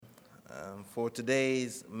for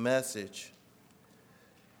today's message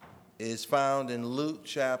is found in Luke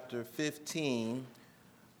chapter 15,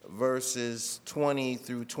 verses 20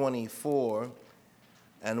 through 24.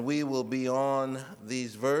 And we will be on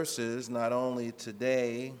these verses not only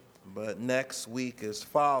today, but next week as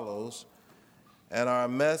follows. And our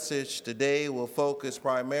message today will focus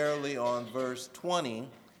primarily on verse 20.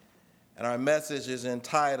 And our message is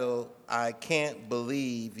entitled, I Can't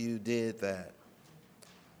Believe You Did That.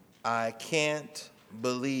 I can't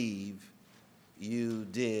believe you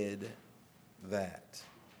did that.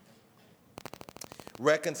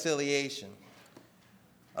 Reconciliation.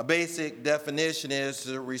 A basic definition is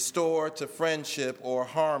to restore to friendship or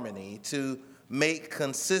harmony, to make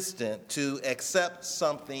consistent, to accept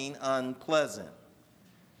something unpleasant.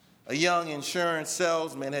 A young insurance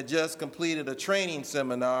salesman had just completed a training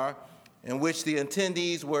seminar in which the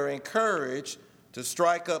attendees were encouraged to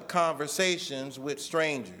strike up conversations with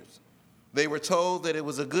strangers. They were told that it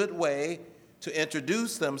was a good way to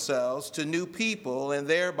introduce themselves to new people and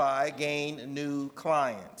thereby gain new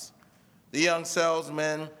clients. The young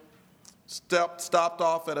salesman stopped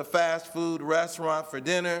off at a fast food restaurant for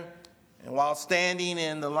dinner, and while standing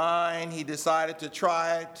in the line, he decided to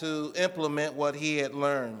try to implement what he had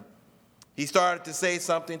learned. He started to say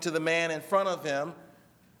something to the man in front of him,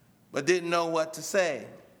 but didn't know what to say.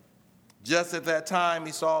 Just at that time,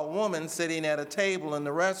 he saw a woman sitting at a table in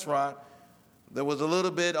the restaurant that was a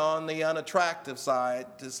little bit on the unattractive side,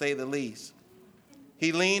 to say the least.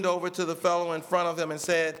 He leaned over to the fellow in front of him and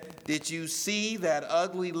said, "Did you see that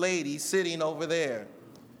ugly lady sitting over there?"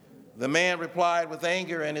 The man replied with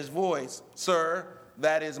anger in his voice, "Sir,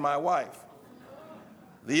 that is my wife."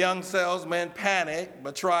 The young salesman panicked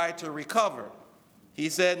but tried to recover. He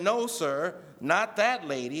said, "No, sir, not that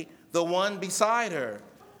lady, the one beside her."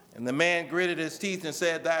 And the man gritted his teeth and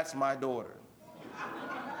said, "That's my daughter."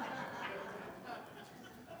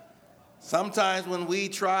 Sometimes when we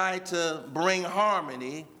try to bring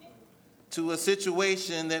harmony to a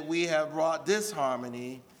situation that we have brought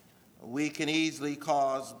disharmony, we can easily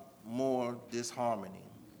cause more disharmony.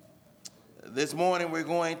 This morning we're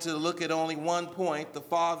going to look at only one point, the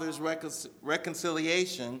father's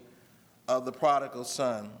reconciliation of the prodigal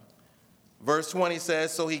son. Verse 20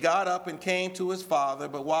 says, "So he got up and came to his father,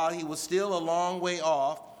 but while he was still a long way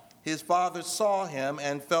off, his father saw him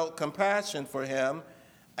and felt compassion for him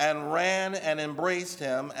and ran and embraced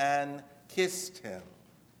him and kissed him."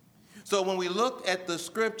 So when we look at the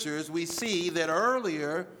scriptures, we see that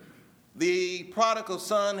earlier the prodigal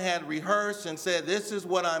son had rehearsed and said, "This is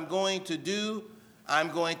what I'm going to do. I'm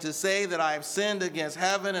going to say that I've sinned against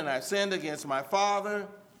heaven and I've sinned against my father."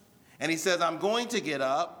 And he says, "I'm going to get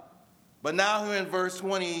up." But now here in verse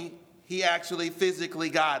 20, he actually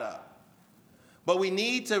physically got up. But we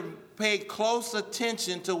need to pay close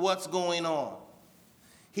attention to what's going on.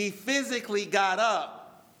 He physically got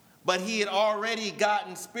up, but he had already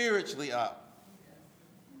gotten spiritually up.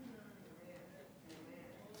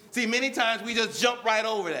 See, many times we just jump right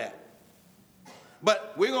over that.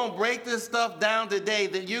 But we're going to break this stuff down today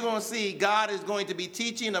that you're going to see God is going to be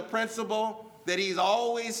teaching a principle that he's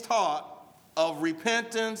always taught of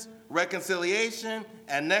repentance, reconciliation,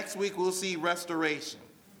 and next week we'll see restoration.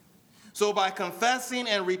 So by confessing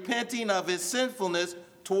and repenting of his sinfulness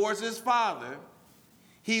towards his father,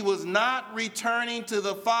 he was not returning to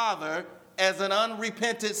the father as an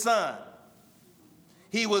unrepentant son.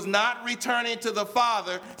 He was not returning to the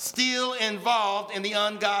father still involved in the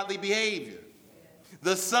ungodly behavior.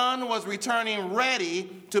 The son was returning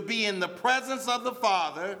ready to be in the presence of the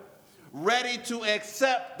father, ready to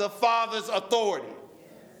accept the father's authority.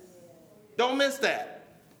 Don't miss that.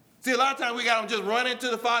 See, a lot of times we got him just running to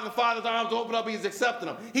the father's arms open up, he's accepting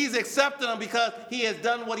them. He's accepting them because he has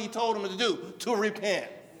done what he told him to do, to repent.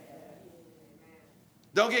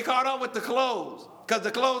 Don't get caught up with the clothes, because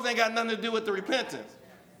the clothes ain't got nothing to do with the repentance.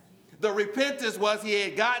 The repentance was he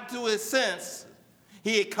had gotten to his sense,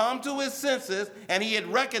 he had come to his senses, and he had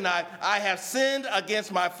recognized, I have sinned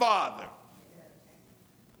against my father.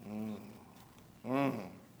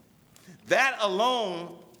 That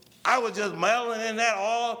alone, I was just meddling in that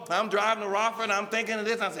all. I'm driving to Rockford, and I'm thinking of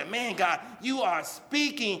this. And I said, man, God, you are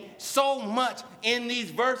speaking so much in these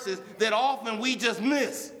verses that often we just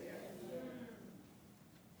miss.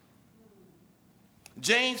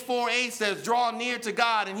 James 4:8 says, draw near to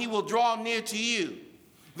God, and he will draw near to you.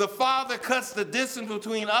 The Father cuts the distance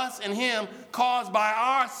between us and him caused by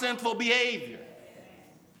our sinful behavior.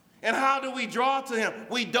 And how do we draw to him?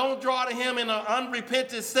 We don't draw to him in an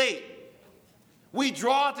unrepentant state. We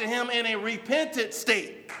draw to him in a repentant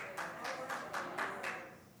state.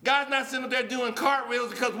 God's not sitting there doing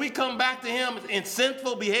cartwheels because we come back to him in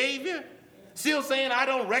sinful behavior. Still saying I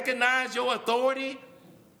don't recognize your authority?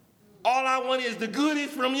 All I want is the goodies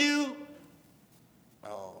from you?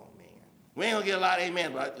 Oh, man. We ain't going to get a lot of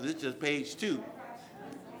amen, but this is just page 2.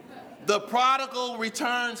 The prodigal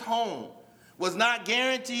returns home was not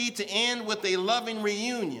guaranteed to end with a loving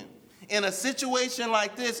reunion. In a situation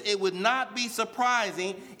like this, it would not be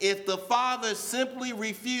surprising if the father simply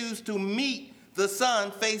refused to meet the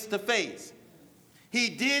son face to face. He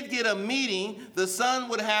did get a meeting. The son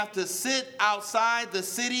would have to sit outside the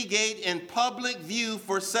city gate in public view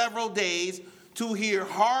for several days to hear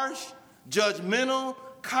harsh, judgmental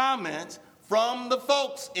comments from the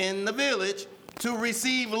folks in the village, to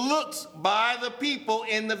receive looks by the people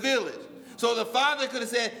in the village. So the father could have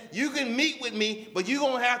said, you can meet with me, but you're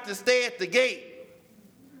going to have to stay at the gate.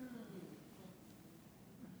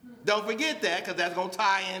 Don't forget that, because that's going to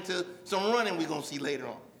tie into some running we're going to see later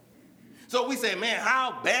on. So we say, man,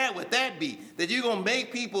 how bad would that be? That you're going to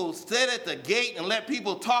make people sit at the gate and let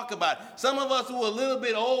people talk about it. Some of us who are a little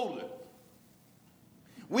bit older,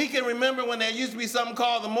 we can remember when there used to be something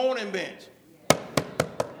called the morning bench.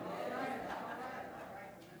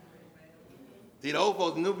 See, the old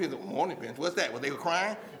folks, the new people, morning bench, what's that? Well, they were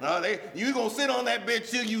crying? No, you going to sit on that bench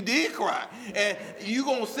till you did cry. And you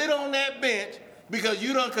going to sit on that bench because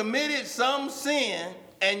you done committed some sin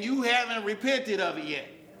and you haven't repented of it yet.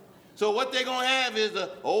 So what they're going to have is the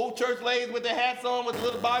old church ladies with their hats on with the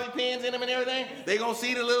little bobby pins in them and everything. They're going to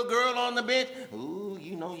see the little girl on the bench. Ooh,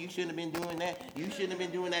 you know, you shouldn't have been doing that. You shouldn't have been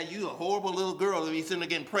doing that. You a horrible little girl if you sitting there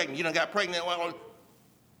getting pregnant. You done got pregnant.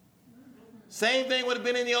 Same thing would have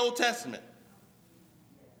been in the Old Testament.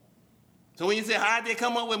 So when you say, how did they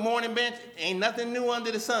come up with morning bench? Ain't nothing new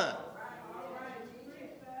under the sun.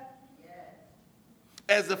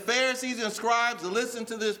 As the Pharisees and scribes listened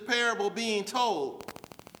to this parable being told,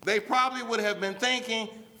 they probably would have been thinking,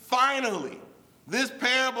 finally, this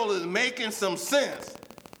parable is making some sense.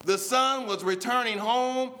 The son was returning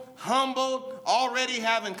home, humbled, already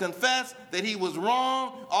having confessed that he was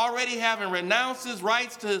wrong, already having renounced his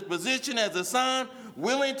rights to his position as a son,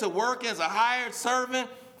 willing to work as a hired servant.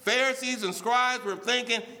 Pharisees and scribes were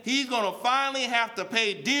thinking he's going to finally have to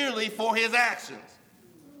pay dearly for his actions.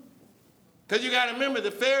 Because you got to remember, the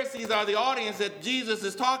Pharisees are the audience that Jesus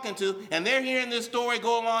is talking to, and they're hearing this story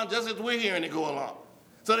go along just as we're hearing it go along.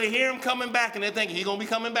 So they hear him coming back, and they're thinking he's going to be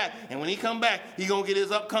coming back. And when he come back, he's going to get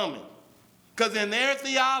his upcoming. Because in their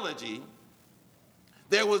theology,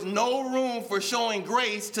 there was no room for showing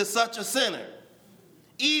grace to such a sinner,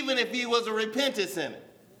 even if he was a repentant sinner.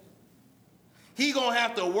 He's going to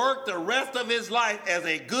have to work the rest of his life as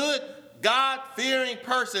a good, God-fearing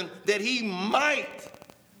person that he might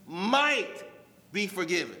be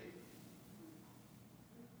forgiven.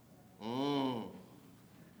 In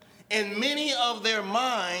many of their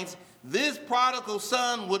minds, this prodigal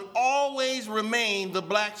son would always remain the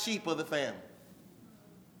black sheep of the family.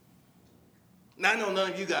 Now, I know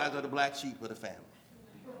none of you guys are the black sheep of the family.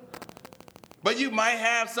 But you might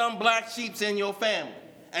have some black sheeps in your family.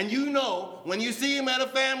 And you know, when you see him at a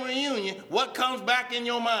family reunion, what comes back in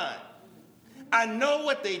your mind? I know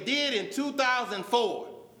what they did in 2004.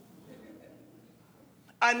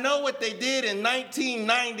 I know what they did in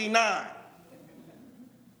 1999.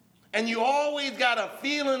 And you always got a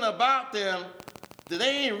feeling about them that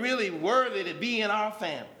they ain't really worthy to be in our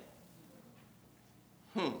family.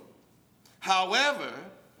 However,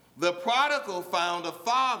 the prodigal found a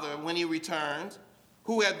father when he returns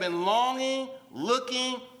who had been longing,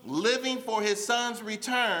 looking, living for his son's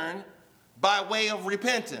return by way of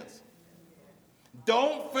repentance.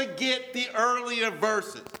 Don't forget the earlier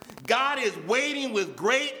verses. God is waiting with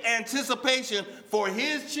great anticipation for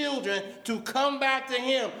his children to come back to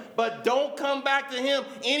him, but don't come back to him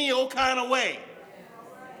any old kind of way.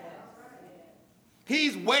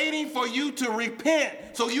 He's waiting for you to repent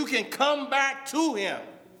so you can come back to him.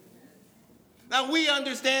 Now, we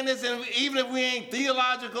understand this, and even if we ain't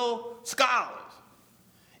theological scholars.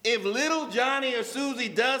 If little Johnny or Susie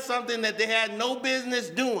does something that they had no business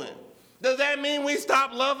doing, does that mean we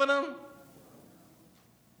stop loving them?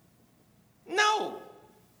 No.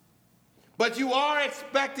 But you are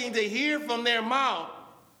expecting to hear from their mouth,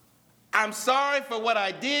 I'm sorry for what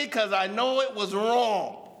I did because I know it was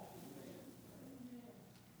wrong.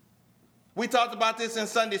 We talked about this in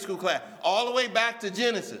Sunday school class, all the way back to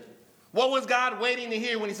Genesis. What was God waiting to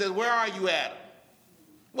hear when he says, where are you, Adam?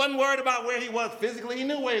 Wasn't worried about where he was physically. He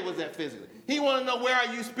knew where he was at physically. He wanted to know, where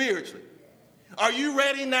are you spiritually? Are you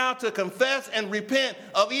ready now to confess and repent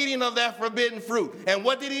of eating of that forbidden fruit? And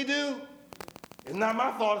what did he do? It's not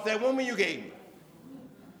my fault. It's that woman you gave me.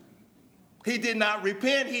 He did not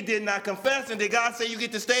repent. He did not confess. And did God say you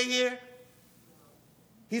get to stay here?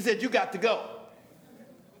 He said, you got to go.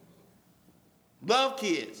 Love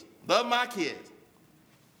kids. Love my kids.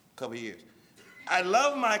 A couple of years. I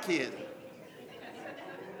love my kids.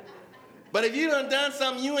 But if you done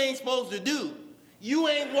something you ain't supposed to do, you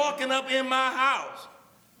ain't walking up in my house.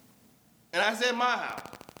 And I said my house.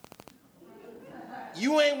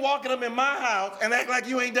 You ain't walking up in my house and act like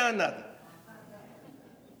you ain't done nothing.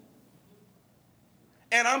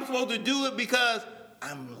 And I'm supposed to do it because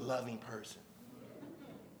I'm a loving person.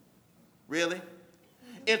 Really?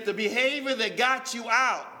 If the behavior that got you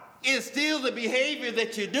out is still the behavior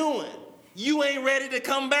that you're doing, you ain't ready to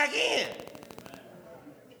come back in.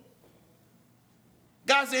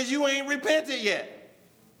 God says you ain't repented yet.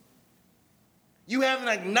 You haven't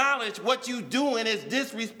acknowledged what you're doing is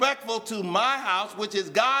disrespectful to my house, which is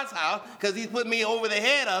God's house, because he's put me over the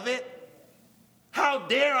head of it. How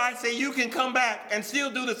dare I say you can come back and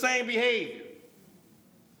still do the same behavior?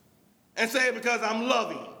 And say because I'm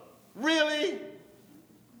loving. Really?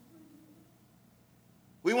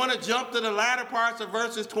 We want to jump to the latter parts of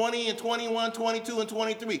verses 20 and 21, 22, and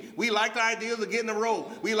 23. We like the ideas of getting a robe.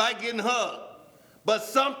 We like getting hugged. But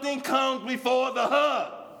something comes before the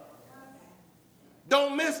hug.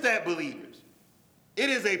 Don't miss that, believers. It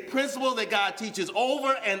is a principle that God teaches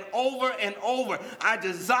over and over and over. I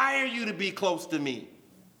desire you to be close to me.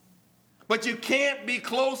 But you can't be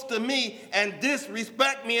close to me and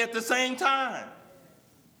disrespect me at the same time.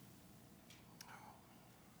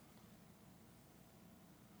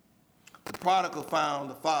 The prodigal found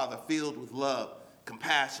the father filled with love,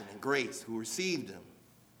 compassion, and grace, who received him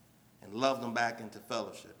and loved him back into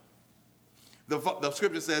fellowship. The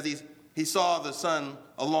scripture says he saw the son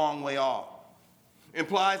a long way off.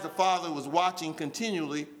 Implies the father was watching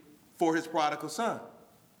continually for his prodigal son.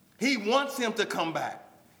 He wants him to come back.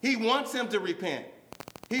 He wants him to repent.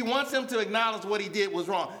 He wants him to acknowledge what he did was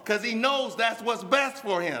wrong because he knows that's what's best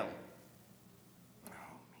for him.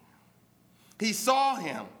 He saw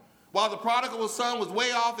him. While the prodigal son was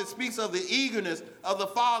way off, it speaks of the eagerness of the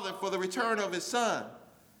father for the return of his son.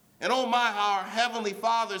 And oh my, how our heavenly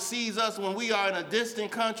Father sees us when we are in a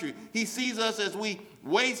distant country. He sees us as we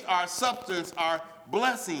waste our substance, our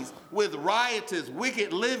blessings with riotous,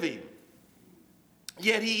 wicked living.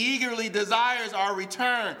 Yet he eagerly desires our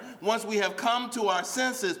return once we have come to our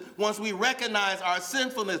senses, once we recognize our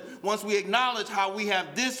sinfulness, once we acknowledge how we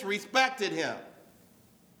have disrespected him.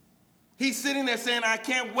 He's sitting there saying, I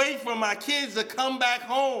can't wait for my kids to come back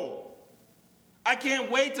home. I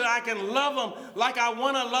can't wait till I can love them like I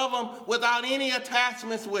want to love them without any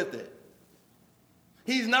attachments with it.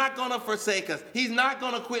 He's not going to forsake us. He's not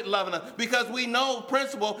going to quit loving us because we know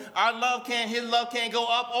principle, his love can't go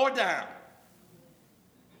up or down.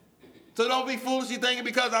 So don't be foolishly thinking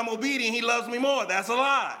because I'm obedient, he loves me more. That's a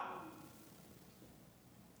lie.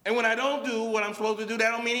 And when I don't do what I'm supposed to do,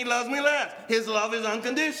 that don't mean he loves me less. His love is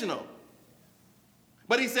unconditional.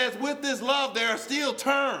 But he says with this love, there are still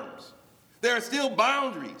terms. There are still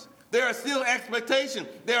boundaries. There are still expectations.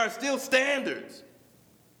 There are still standards.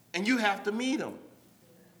 And you have to meet them.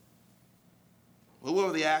 Well, what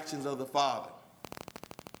were the actions of the Father?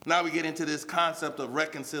 Now we get into this concept of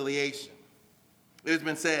reconciliation. It has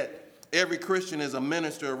been said, every Christian is a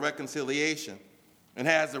minister of reconciliation and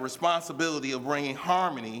has the responsibility of bringing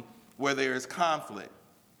harmony where there is conflict.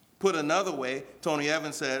 Put another way, Tony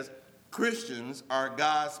Evans says, Christians are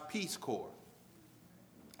God's Peace Corps.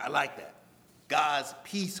 I like that. God's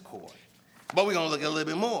Peace Corps. But we're going to look at a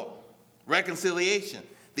little bit more. Reconciliation.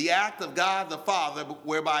 The act of God the Father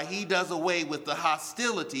whereby he does away with the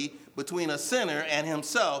hostility between a sinner and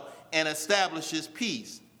himself and establishes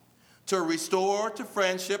peace. To restore to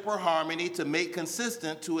friendship or harmony, to make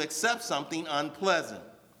consistent, to accept something unpleasant.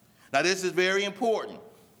 Now this is very important.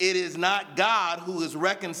 It is not God who is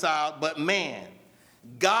reconciled, but man.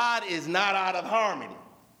 God is not out of harmony.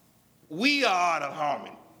 We are out of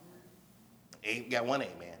harmony. Got one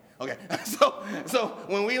amen. Okay, so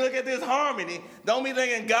when we look at this harmony, don't be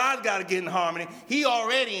thinking God's got to get in harmony. He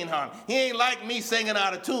already in harmony. He ain't like me singing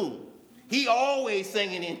out of tune. He always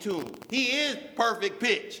singing in tune. He is perfect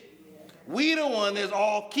pitch. We the one that's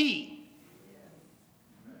all key.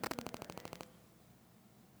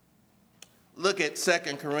 Look at 2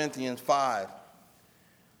 Corinthians 5.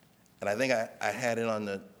 And I think I had it on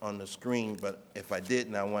the screen, but if I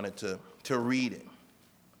didn't, I wanted to read it.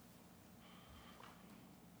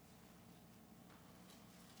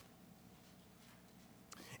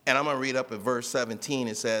 And I'm going to read up at verse 17.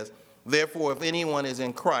 It says, therefore, if anyone is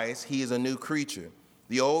in Christ, he is a new creature.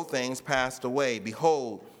 The old things passed away.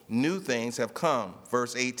 Behold, new things have come.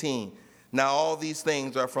 Verse 18. Now all these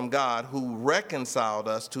things are from God, who reconciled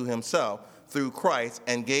us to himself through Christ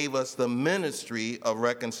and gave us the ministry of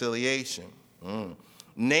reconciliation.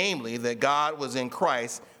 Namely, that God was in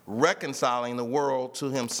Christ reconciling the world to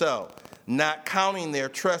himself, not counting their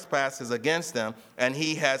trespasses against them, and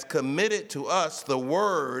he has committed to us the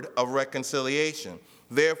word of reconciliation.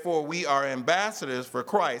 Therefore, we are ambassadors for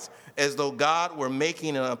Christ, as though God were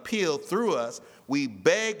making an appeal through us. We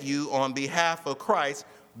beg you on behalf of Christ,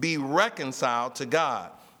 be reconciled to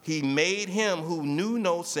God. He made him who knew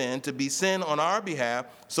no sin to be sin on our behalf,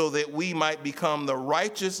 so that we might become the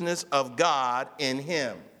righteousness of God in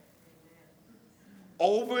him.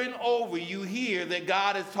 Over and over, you hear that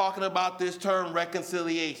God is talking about this term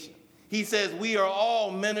reconciliation. He says we are all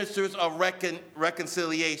ministers of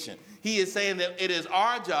reconciliation. He is saying that it is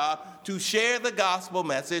our job to share the gospel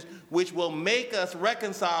message, which will make us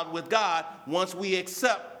reconciled with God once we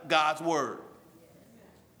accept God's word.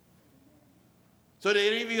 So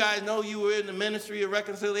did any of you guys know you were in the ministry of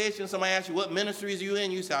reconciliation? Somebody asked you, what ministries are you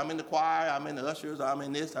in? You say, I'm in the choir, I'm in the ushers, I'm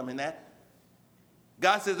in this, I'm in that.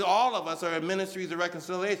 God says all of us are in ministries of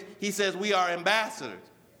reconciliation. He says we are ambassadors.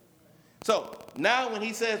 So now when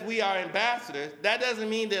he says we are ambassadors, that doesn't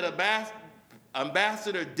mean that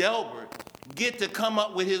Ambassador Delbert get to come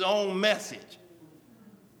up with his own message.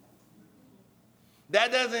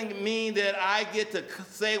 That doesn't mean that I get to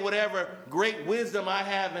say whatever great wisdom I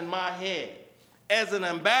have in my head. As an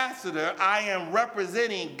ambassador, I am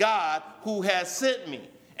representing God who has sent me.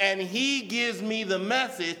 And he gives me the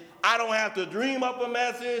message. I don't have to dream up a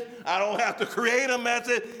message. I don't have to create a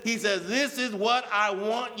message. He says, this is what I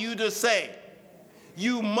want you to say.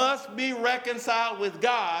 You must be reconciled with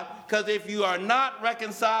God, because if you are not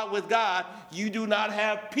reconciled with God, you do not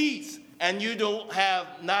have peace. And you don't have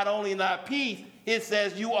not only not peace, it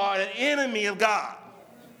says you are an enemy of God.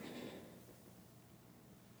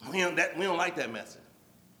 We don't like that message,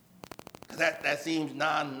 because that seems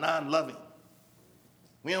non-loving.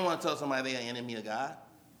 We don't want to tell somebody they're an enemy of God.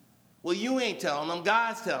 Well, you ain't telling them,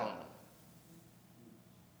 God's telling them.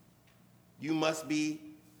 You must be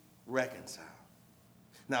reconciled.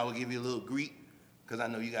 Now, we'll give you a little Greek, because I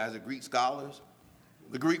know you guys are Greek scholars.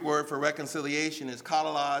 The Greek word for reconciliation is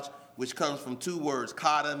katalage, which comes from two words,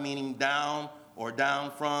 kata meaning down or down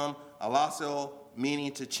from, alasso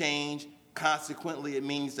meaning to change. Consequently, it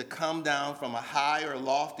means to come down from a high or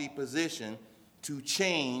lofty position, to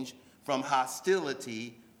change from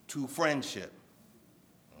hostility to friendship.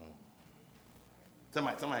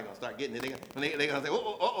 Somebody gonna start getting it. They're gonna say,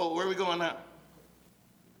 where are we going now?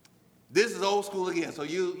 This is old school again. So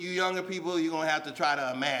you younger people, you're gonna have to try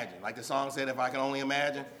to imagine. Like the song said, if I can only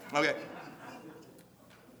imagine. Okay.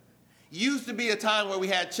 Used to be a time where we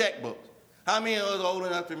had checkbooks. How many of us are old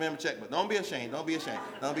enough to remember checkbooks? Don't be ashamed. Don't be ashamed.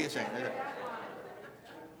 Don't be ashamed. Okay.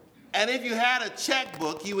 And if you had a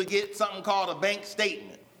checkbook, you would get something called a bank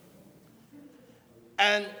statement.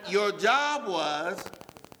 And your job was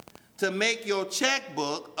to make your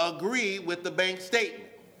checkbook agree with the bank statement.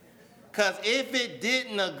 Because if it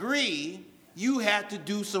didn't agree, you had to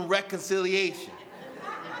do some reconciliation.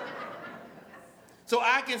 So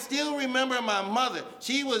I can still remember my mother.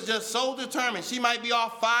 She was just so determined. She might be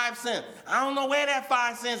off 5 cents. I don't know where that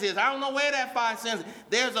 5 cents is. I don't know where that 5 cents is.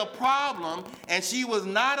 There's a problem, and she was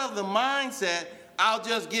not of the mindset, I'll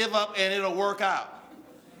just give up and it'll work out.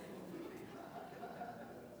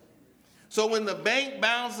 So when the bank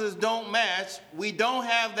balances don't match, we don't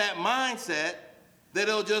have that mindset that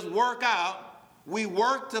it'll just work out. We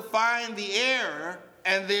work to find the error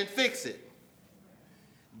and then fix it.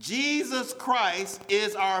 Jesus Christ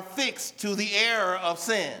is our fix to the error of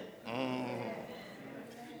sin.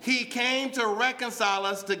 He came to reconcile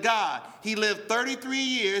us to God. He lived 33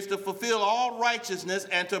 years to fulfill all righteousness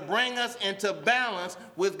and to bring us into balance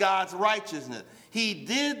with God's righteousness. He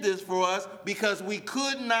did this for us because we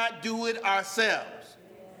could not do it ourselves.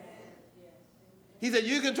 He said,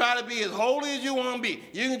 you can try to be as holy as you want to be.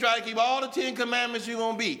 You can try to keep all the 10 commandments you're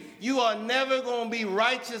going to be. You are never going to be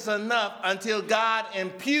righteous enough until God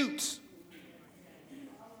imputes.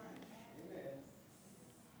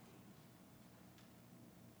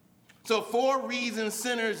 So 4 reasons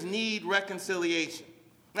sinners need reconciliation.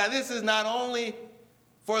 Now, this is not only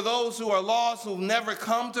for those who are lost, who've never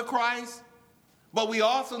come to Christ, but we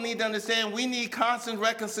also need to understand we need constant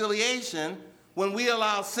reconciliation when we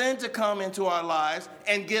allow sin to come into our lives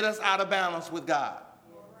and get us out of balance with God.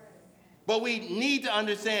 But we need to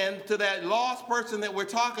understand, to that lost person that we're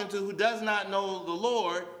talking to who does not know the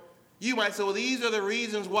Lord, you might say, well, these are the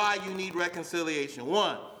reasons why you need reconciliation.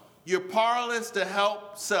 1, you're powerless to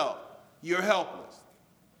help self. You're helpless.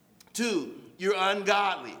 2, you're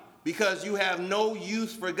ungodly because you have no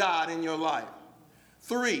use for God in your life.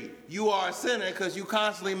 3, you are a sinner because you're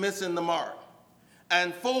constantly missing the mark.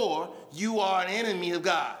 And 4, you are an enemy of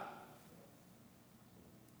God.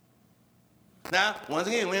 Now, once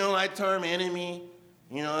again, we don't like the term enemy.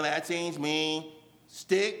 You know, that changed me.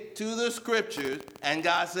 Stick to the scriptures, and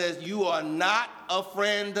God says you are not a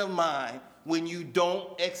friend of mine when you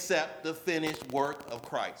don't accept the finished work of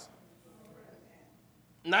Christ.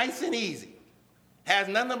 Nice and easy. Has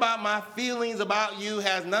nothing about my feelings about you,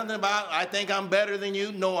 has nothing about I think I'm better than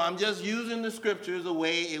you. No, I'm just using the scriptures the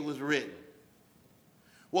way it was written.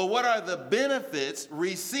 Well, what are the benefits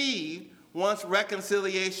received once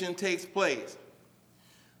reconciliation takes place?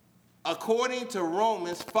 According to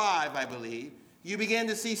Romans 5, I believe, you begin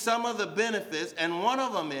to see some of the benefits, and one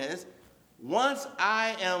of them is, once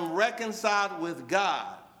I am reconciled with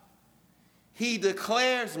God, he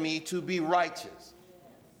declares me to be righteous.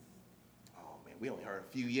 Oh, man, we only heard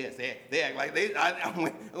a few yes. They act like wait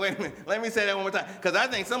a minute, let me say that one more time, because I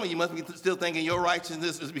think some of you must be still thinking your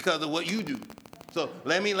righteousness is because of what you do. So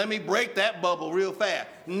let me break that bubble real fast.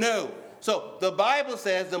 No. So the Bible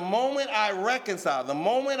says the moment I reconcile, the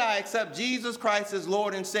moment I accept Jesus Christ as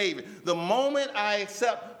Lord and Savior, the moment I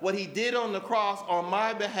accept what he did on the cross on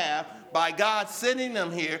my behalf by God sending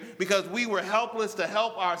him here because we were helpless to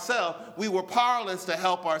help ourselves, we were powerless to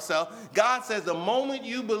help ourselves, God says the moment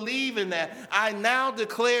you believe in that, I now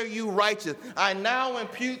declare you righteous. I now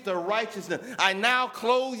impute the righteousness. I now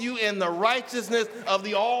clothe you in the righteousness of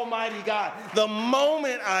the Almighty God. The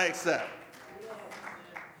moment I accept.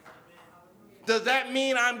 Does that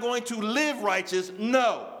mean I'm going to live righteous?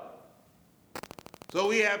 No. So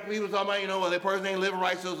we have people talking about, well, that person ain't living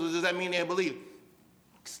righteous, so does that mean they believe?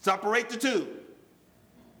 Separate the two.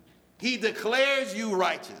 He declares you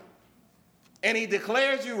righteous. And he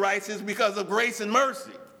declares you righteous because of grace and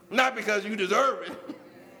mercy, not because you deserve it.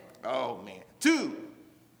 Oh, man. 2,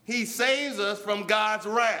 he saves us from God's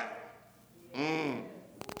wrath.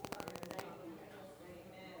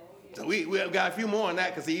 So we have got a few more on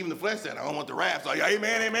that because even the flesh said, I don't want the wrath. So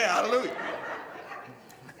amen, amen, hallelujah.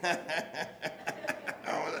 I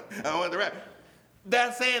don't want the wrath.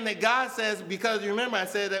 That's saying that God says, because you remember I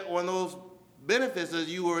said that one of those benefits is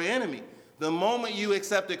you were an enemy. The moment you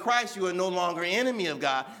accepted Christ, you are no longer an enemy of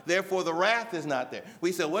God. Therefore, the wrath is not there.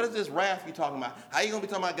 We said, what is this wrath you're talking about? How are you going to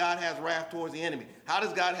be talking about God has wrath towards the enemy? How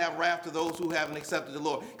does God have wrath to those who haven't accepted the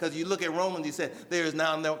Lord? Because you look at Romans, he said, there is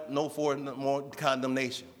now no more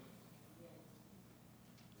condemnation.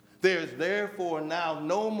 There's therefore now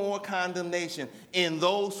no more condemnation in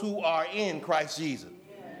those who are in Christ Jesus.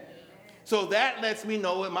 So that lets me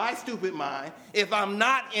know in my stupid mind, if I'm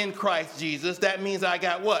not in Christ Jesus, that means I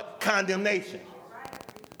got what? Condemnation.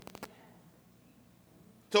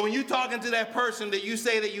 So when you're talking to that person that you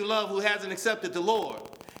say that you love who hasn't accepted the Lord,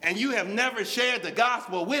 and you have never shared the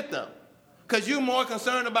gospel with them, because you're more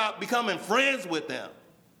concerned about becoming friends with them.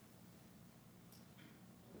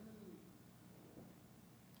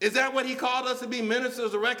 Is that what he called us to be,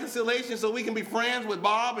 ministers of reconciliation, so we can be friends with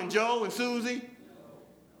Bob and Joe and Susie?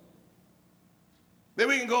 Then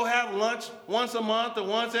we can go have lunch once a month or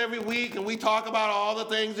once every week, and we talk about all the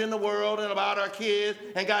things in the world and about our kids.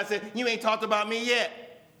 And God said, you ain't talked about me yet.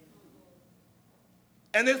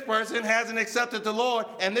 And this person hasn't accepted the Lord,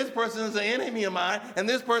 and this person is an enemy of mine, and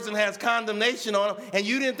this person has condemnation on them, and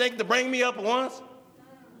you didn't think to bring me up once?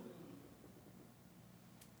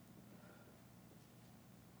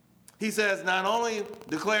 He says, not only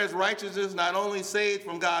declares righteousness, not only saved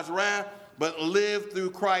from God's wrath, but lived through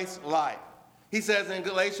Christ's life. He says in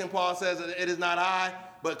Galatians, Paul says, it is not I,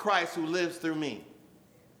 but Christ who lives through me.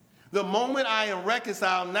 The moment I am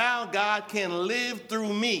reconciled, now God can live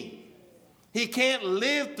through me. He can't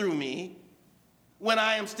live through me when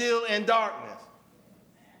I am still in darkness.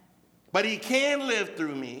 But he can live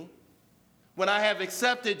through me when I have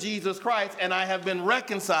accepted Jesus Christ and I have been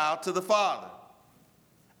reconciled to the Father.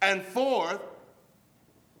 And 4th,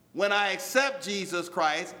 when I accept Jesus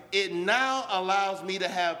Christ, it now allows me to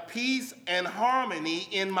have peace and harmony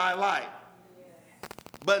in my life.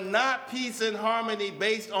 But not peace and harmony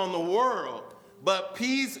based on the world, but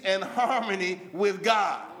peace and harmony with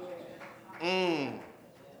God. I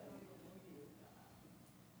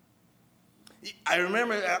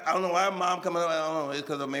remember, I don't know why mom coming up, I don't know, it's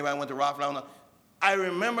because maybe I went to Rockford, I don't know. I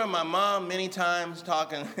remember my mom many times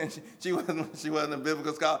talking, she wasn't a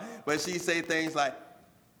biblical scholar, but she'd say things like,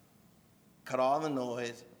 cut all the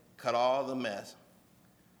noise, cut all the mess.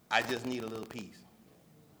 I just need a little peace.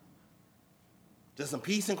 Just some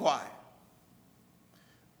peace and quiet.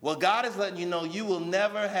 Well, God is letting you know you will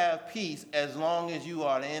never have peace as long as you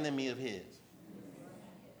are the enemy of his.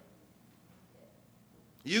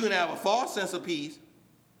 You can have a false sense of peace,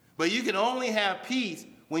 but you can only have peace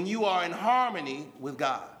when you are in harmony with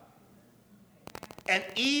God. And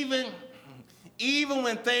even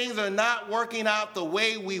when things are not working out the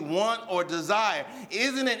way we want or desire,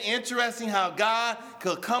 isn't it interesting how God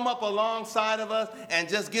could come up alongside of us and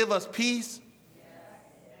just give us peace?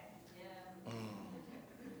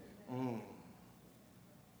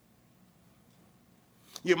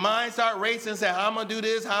 Your mind start racing and say, how am I going to do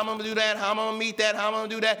this, how am I going to do that, how am I going to meet that, how am I going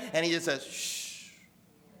to do that? And he just says, shh,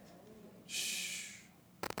 shh.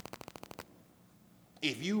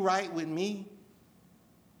 If you right with me,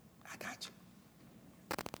 I got you.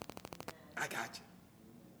 I got you.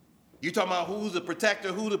 You talking about who's the protector,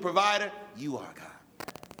 who's the provider? You are God.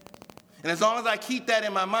 And as long as I keep that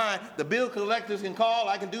in my mind, the bill collectors can call.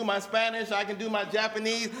 I can do my Spanish. I can do my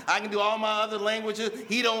Japanese. I can do all my other languages.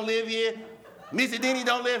 He don't live here. Missy Denny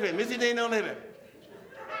don't live here. Missy Denny don't live here.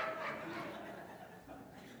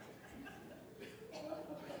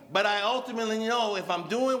 But I ultimately know if I'm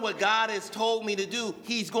doing what God has told me to do,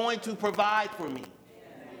 he's going to provide for me.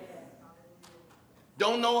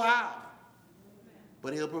 Don't know how,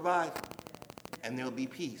 but he'll provide for me, and there'll be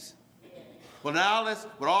peace. Well, now with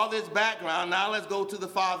all this background, now let's go to the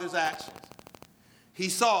Father's actions. He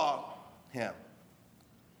saw him.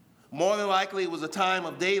 More than likely, it was a time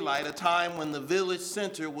of daylight, a time when the village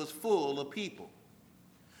center was full of people.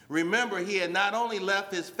 Remember, he had not only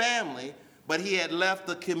left his family, but he had left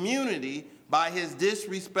the community by his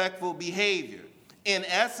disrespectful behavior. In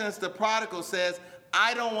essence, the prodigal says,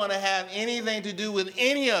 I don't want to have anything to do with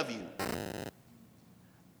any of you.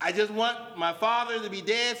 I just want my father to be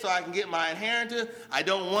dead so I can get my inheritance. I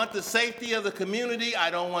don't want the safety of the community. I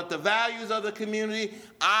don't want the values of the community.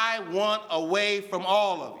 I want away from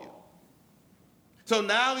all of you. So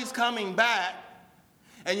now he's coming back,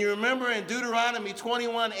 and you remember in Deuteronomy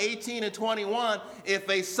 21, 18 and 21, if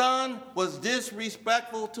a son was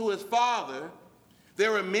disrespectful to his father,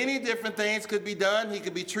 there were many different things could be done. He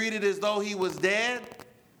could be treated as though he was dead.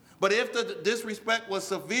 But if the disrespect was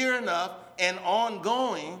severe enough and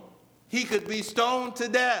ongoing, he could be stoned to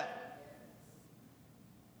death.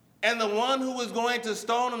 And the one who was going to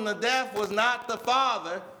stone him to death was not the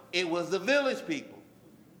father, it was the village people.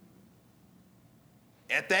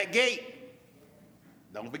 At that gate.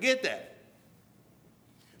 Don't forget that.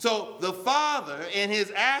 So the father in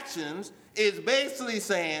his actions is basically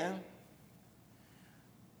saying,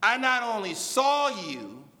 I not only saw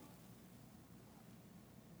you,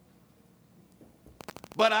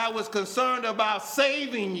 but I was concerned about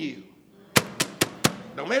saving you.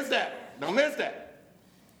 Don't miss that. Don't miss that.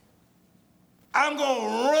 I'm going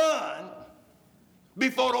to run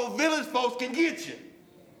before those village folks can get you.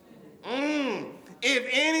 If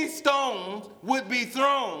any stones would be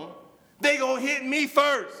thrown, they going to hit me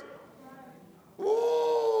first.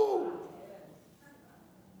 Woo!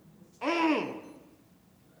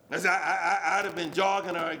 I'd have been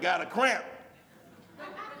jogging or got a cramp.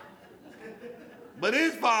 But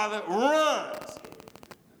his father runs.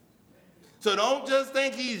 So don't just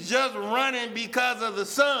think he's just running because of the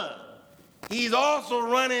son. He's also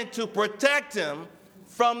running to protect him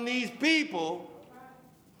from these people.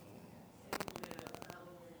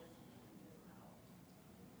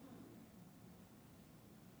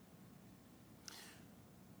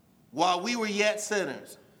 While we were yet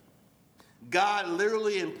sinners, God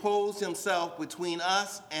literally imposed himself between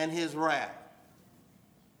us and his wrath.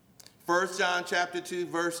 1 John chapter 2,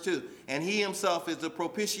 verse 2. And he himself is the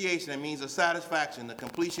propitiation. That means the satisfaction, the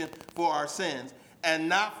completion for our sins. And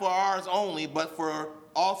not for ours only, but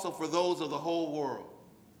also for those of the whole world.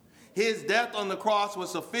 His death on the cross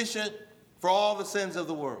was sufficient for all the sins of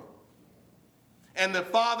the world. And the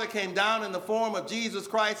Father came down in the form of Jesus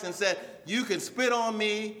Christ and said, you can spit on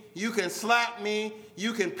me, you can slap me,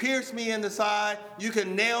 you can pierce me in the side, you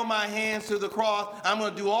can nail my hands to the cross. I'm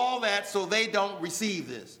going to do all that so they don't receive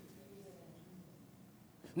this.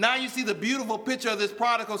 Now you see the beautiful picture of this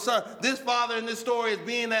prodigal son. This father in this story is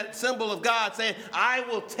being that symbol of God saying, I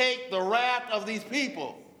will take the wrath of these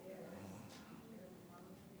people.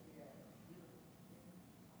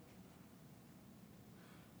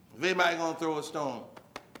 If anybody going to throw a stone,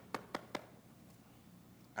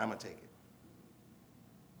 I'm going to take it.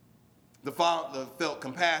 The father felt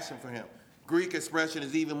compassion for him. Greek expression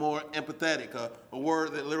is even more empathetic, a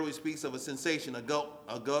word that literally speaks of a sensation, a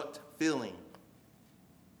gut feeling.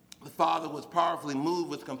 The father was powerfully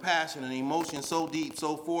moved with compassion, an emotion so deep,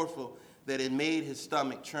 so forceful, that it made his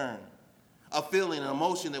stomach churn. A feeling, an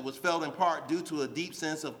emotion that was felt in part due to a deep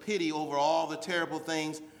sense of pity over all the terrible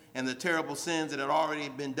things and the terrible sins that had already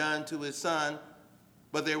been done to his son,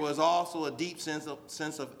 but there was also a deep sense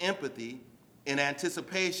of empathy in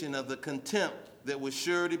anticipation of the contempt that was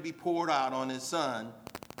sure to be poured out on his son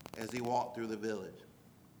as he walked through the village.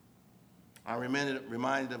 I'm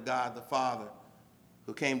reminded of God the Father,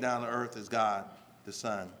 who came down to earth as God the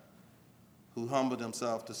Son, who humbled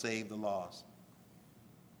himself to save the lost.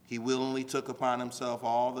 He willingly took upon himself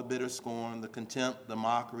all the bitter scorn, the contempt, the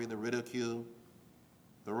mockery, the ridicule,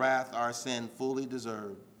 the wrath our sin fully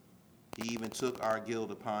deserved. He even took our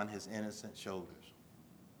guilt upon his innocent shoulders.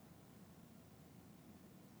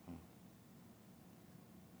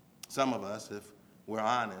 Some of us, if we're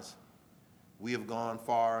honest, we have gone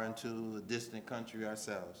far into a distant country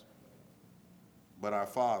ourselves. But our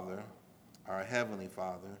Father, our Heavenly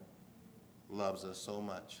Father, loves us so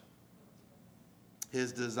much.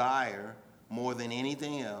 His desire, more than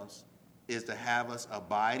anything else, is to have us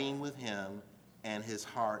abiding with him, and his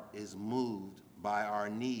heart is moved by our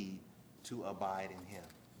need to abide in him.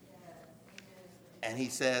 And he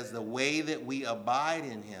says the way that we abide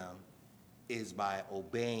in him is by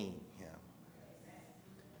obeying him.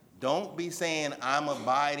 Don't be saying I'm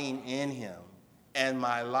abiding in him and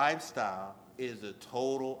my lifestyle is the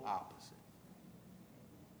total opposite.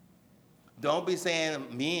 Don't be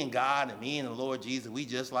saying me and God and me and the Lord Jesus, we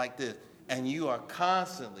just like this, and you are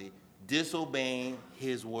constantly disobeying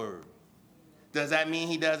his word. Does that mean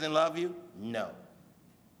he doesn't love you? No.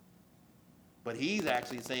 But he's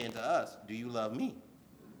actually saying to us, do you love me?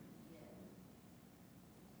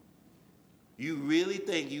 You really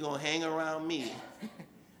think you're going to hang around me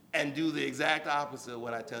and do the exact opposite of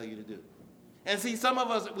what I tell you to do? And see, some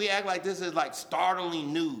of us, we act like this is like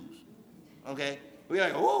startling news, okay? We're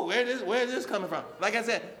like, oh, where is this coming from? Like I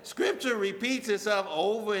said, Scripture repeats itself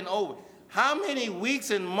over and over. How many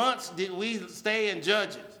weeks and months did we stay in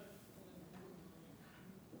Judges?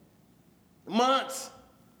 Months.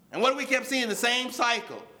 And what do we kept seeing? The same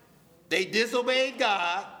cycle. They disobeyed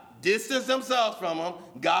God, distanced themselves from him.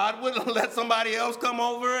 God would let somebody else come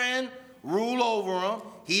over and rule over them.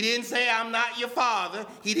 He didn't say, I'm not your father.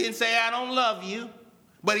 He didn't say, I don't love you.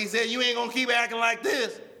 But he said, you ain't going to keep acting like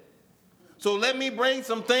this. So let me bring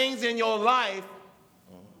some things in your life.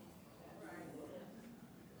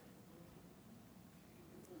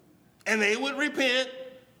 And they would repent.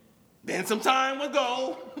 Then some time would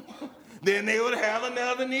go. Then they would have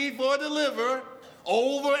another need for a deliverer,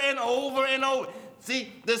 over and over and over.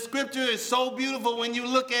 See, the scripture is so beautiful when you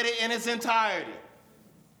look at it in its entirety.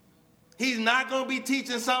 He's not going to be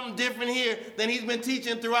teaching something different here than he's been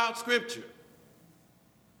teaching throughout Scripture.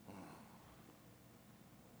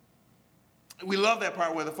 We love that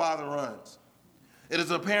part where the Father runs. It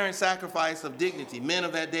is an apparent sacrifice of dignity. Men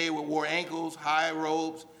of that day wore ankles, high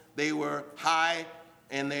robes. They were high,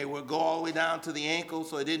 and they would go all the way down to the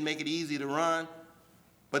ankles, so it didn't make it easy to run.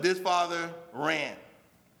 But this Father ran.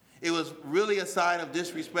 It was really a sign of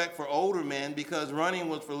disrespect for older men, because running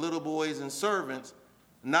was for little boys and servants,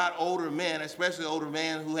 not older men, especially older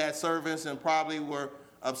men who had servants and probably were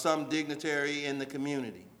of some dignitary in the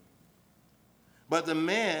community. But the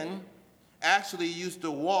men actually used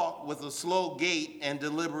to walk with a slow gait and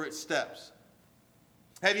deliberate steps.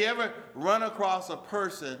 Have you ever run across a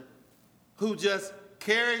person who just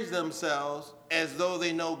carries themselves as though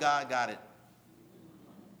they know God got it?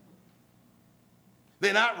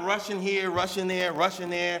 They're not rushing here, rushing there,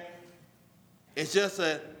 rushing there. It's just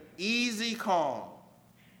an easy calm.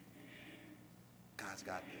 God's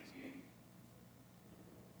got this.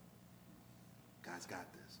 God's got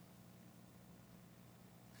this.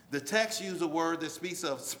 The text uses a word that speaks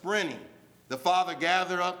of sprinting. The Father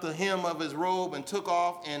gathered up the hem of his robe and took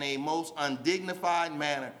off in a most undignified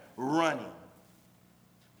manner, running.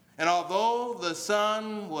 And although the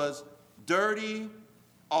Son was dirty,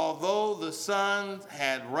 although the Son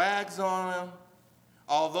had rags on him,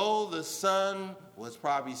 although the Son was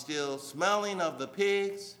probably still smelling of the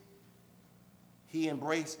pigs, he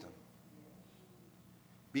embraced him.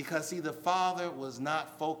 Because, see, the Father was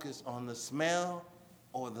not focused on the smell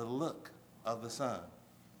or the look of the Son.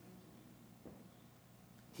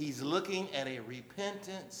 He's looking at a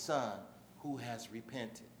repentant Son who has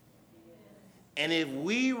repented. And if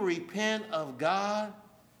we repent of God,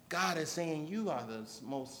 God is saying, you are the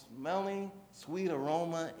most smelling, sweet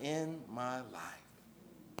aroma in my life.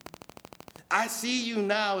 I see you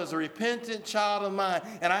now as a repentant child of mine,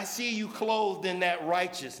 and I see you clothed in that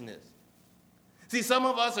righteousness. See, some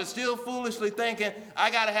of us are still foolishly thinking,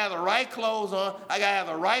 I got to have the right clothes on, I got to have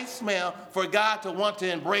the right smell for God to want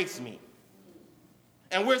to embrace me.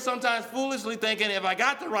 And we're sometimes foolishly thinking, if I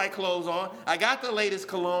got the right clothes on, I got the latest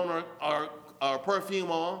cologne or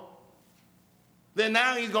perfume on, then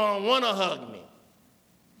now he's going to want to hug me.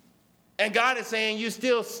 And God is saying, you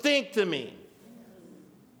still stink to me,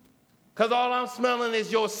 because all I'm smelling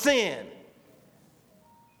is your sin.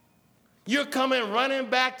 You're coming running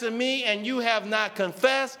back to me, and you have not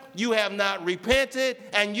confessed, you have not repented,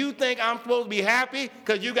 and you think I'm supposed to be happy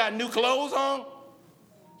because you got new clothes on?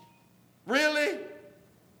 Really?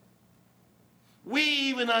 We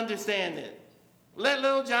even understand it. Let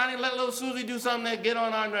little Johnny, let little Susie do something that get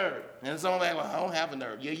on our nerve. And someone like, well, I don't have a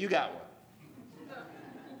nerve. Yeah, you got one.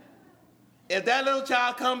 If that little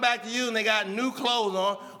child come back to you and they got new clothes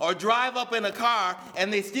on, or drive up in a car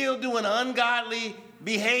and they still doing ungodly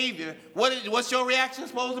behavior, what's your reaction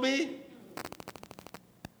supposed to be?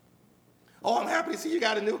 Oh, I'm happy to see you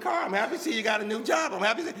got a new car. I'm happy to see you got a new job. I'm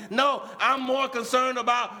happy to see. No, I'm more concerned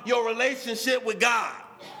about your relationship with God.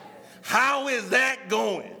 How is that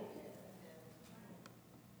going?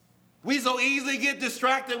 We so easily get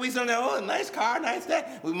distracted. We say, oh, nice car, nice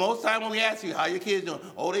that. Most time when we ask you, how your kids doing?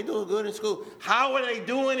 Oh, they doing good in school. How are they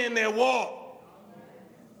doing in their walk?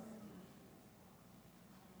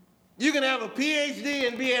 You can have a PhD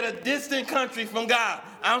and be at a distant country from God.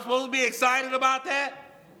 I'm supposed to be excited about that?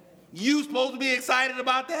 You supposed to be excited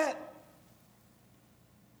about that?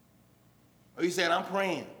 Or you saying, I'm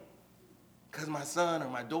praying because my son or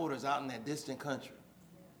my daughter's out in that distant country.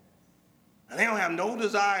 And they don't have no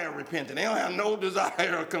desire of repenting. They don't have no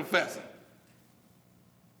desire of confessing.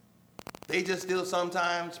 They just still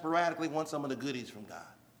sometimes sporadically want some of the goodies from God.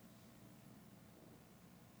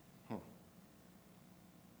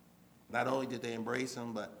 Not only did they embrace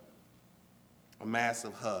him, but a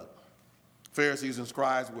massive hug. Pharisees and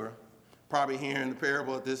scribes were probably hearing the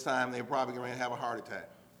parable at this time. They were probably going to have a heart attack.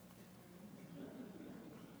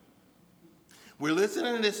 We're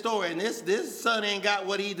listening to this story, and this son ain't got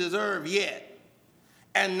what he deserved yet.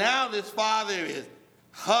 And now this father is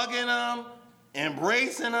hugging him,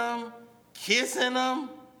 embracing him, kissing him.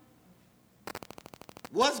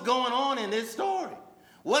 What's going on in this story?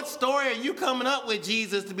 What story are you coming up with,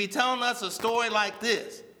 Jesus, to be telling us a story like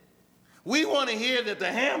this? We want to hear that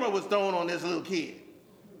the hammer was thrown on this little kid.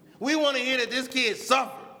 We want to hear that this kid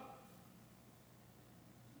suffered.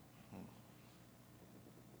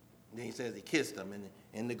 Then he says he kissed him. And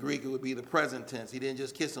in the Greek, it would be the present tense. He didn't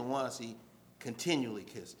just kiss him once. He continually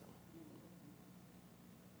kissed him.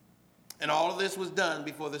 And all of this was done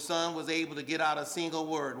before the son was able to get out a single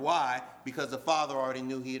word. Why? Because the father already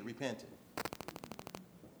knew he had repented.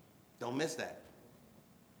 Don't miss that.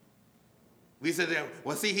 We said,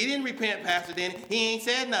 well, see, he didn't repent, Pastor Danny. He ain't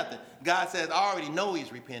said nothing. God says, I already know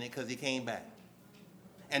he's repented because he came back.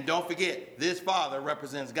 And don't forget, this father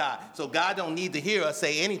represents God. So God don't need to hear us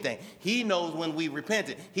say anything. He knows when we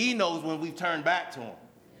repented. He knows when we've turned back to him.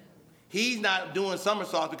 He's not doing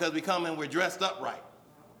somersaults because we come and we're dressed up right.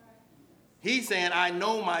 He's saying, I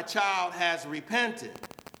know my child has repented.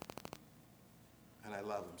 And I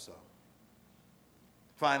love him so.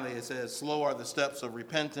 Finally, it says, slow are the steps of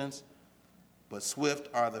repentance, but swift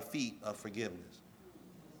are the feet of forgiveness.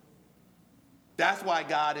 That's why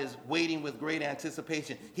God is waiting with great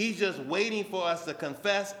anticipation. He's just waiting for us to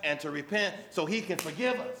confess and to repent so he can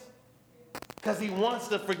forgive us. Because he wants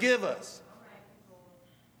to forgive us.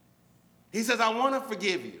 He says, I want to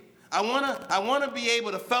forgive you. I want to be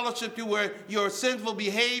able to fellowship you where your sinful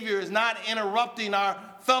behavior is not interrupting our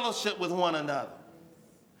fellowship with one another.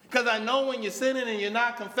 Because I know when you're sinning and you're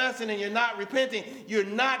not confessing and you're not repenting, you're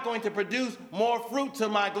not going to produce more fruit to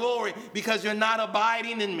my glory because you're not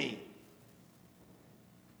abiding in me.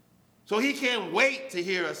 So he can't wait to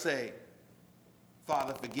hear us say,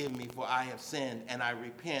 Father, forgive me, for I have sinned, and I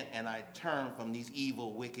repent, and I turn from these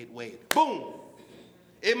evil, wicked ways. Boom!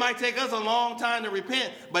 It might take us a long time to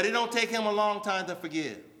repent, but it don't take him a long time to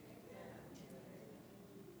forgive.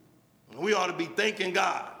 We ought to be thanking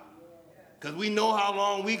God, because we know how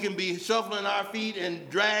long we can be shuffling our feet and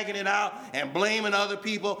dragging it out and blaming other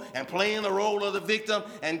people and playing the role of the victim.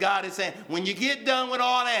 And God is saying, when you get done with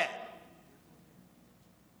all that,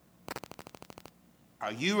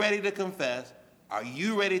 are you ready to confess? Are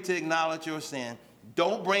you ready to acknowledge your sin?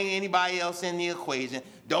 Don't bring anybody else in the equation.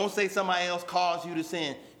 Don't say somebody else caused you to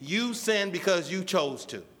sin. You sinned because you chose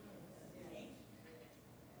to.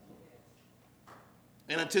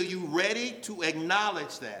 And until you're ready to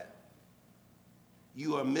acknowledge that,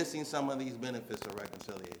 you are missing some of these benefits of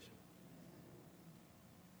reconciliation.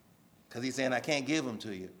 Because he's saying, I can't give them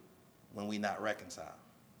to you when we're not reconciled.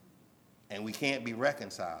 And we can't be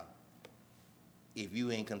reconciled if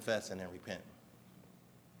you ain't confessing and repenting.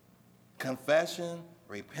 Confession,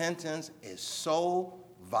 repentance is so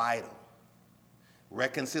vital.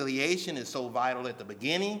 Reconciliation is so vital at the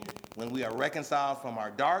beginning when we are reconciled from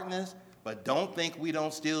our darkness, but don't think we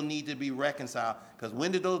don't still need to be reconciled, because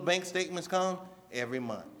when did those bank statements come? Every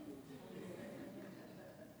month.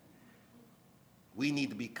 We need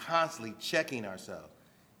to be constantly checking ourselves.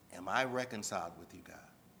 am I reconciled with you, God?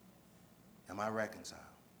 Am I reconciled?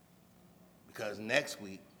 Because next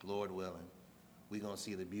week, Lord willing, we're going to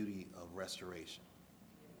see the beauty of restoration.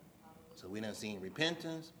 So we done seen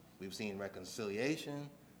repentance, we've seen reconciliation,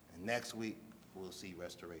 and next week we'll see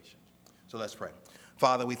restoration. So let's pray.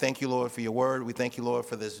 Father, we thank you, Lord, for your word. We thank you, Lord,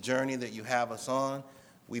 for this journey that you have us on.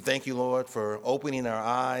 We thank you, Lord, for opening our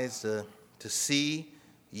eyes to see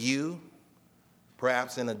you,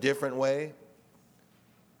 perhaps in a different way,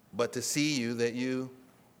 but to see you that you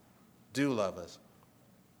do love us.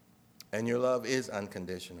 And your love is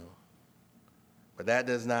unconditional. But that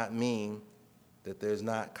does not mean that there's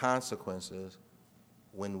not consequences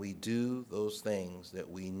when we do those things that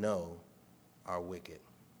we know are wicked.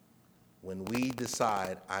 When we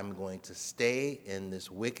decide I'm going to stay in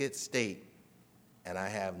this wicked state and I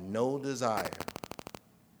have no desire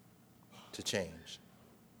to change.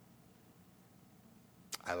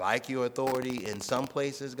 I like your authority in some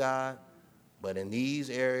places, God, but in these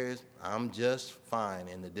areas, I'm just fine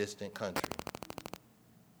in the distant country.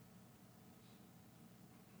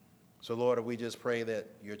 So, Lord, we just pray that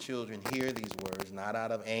your children hear these words, not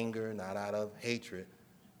out of anger, not out of hatred,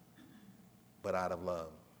 but out of love.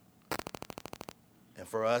 And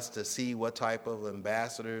for us to see what type of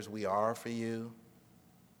ambassadors we are for you,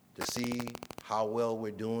 to see how well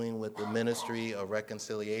we're doing with the ministry of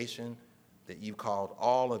reconciliation that you've called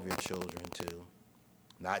all of your children to,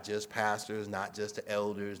 not just pastors, not just the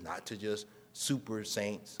elders, not to just super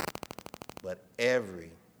saints, but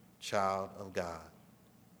every child of God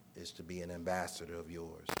is to be an ambassador of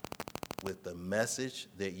yours. With the message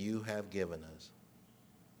that you have given us,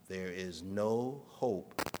 there is no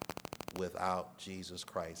hope without Jesus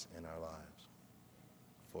Christ in our lives.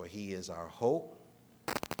 For he is our hope,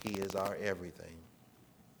 he is our everything.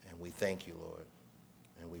 And we thank you, Lord,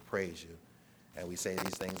 and we praise you. And we say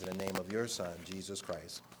these things in the name of your Son, Jesus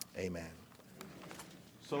Christ. Amen.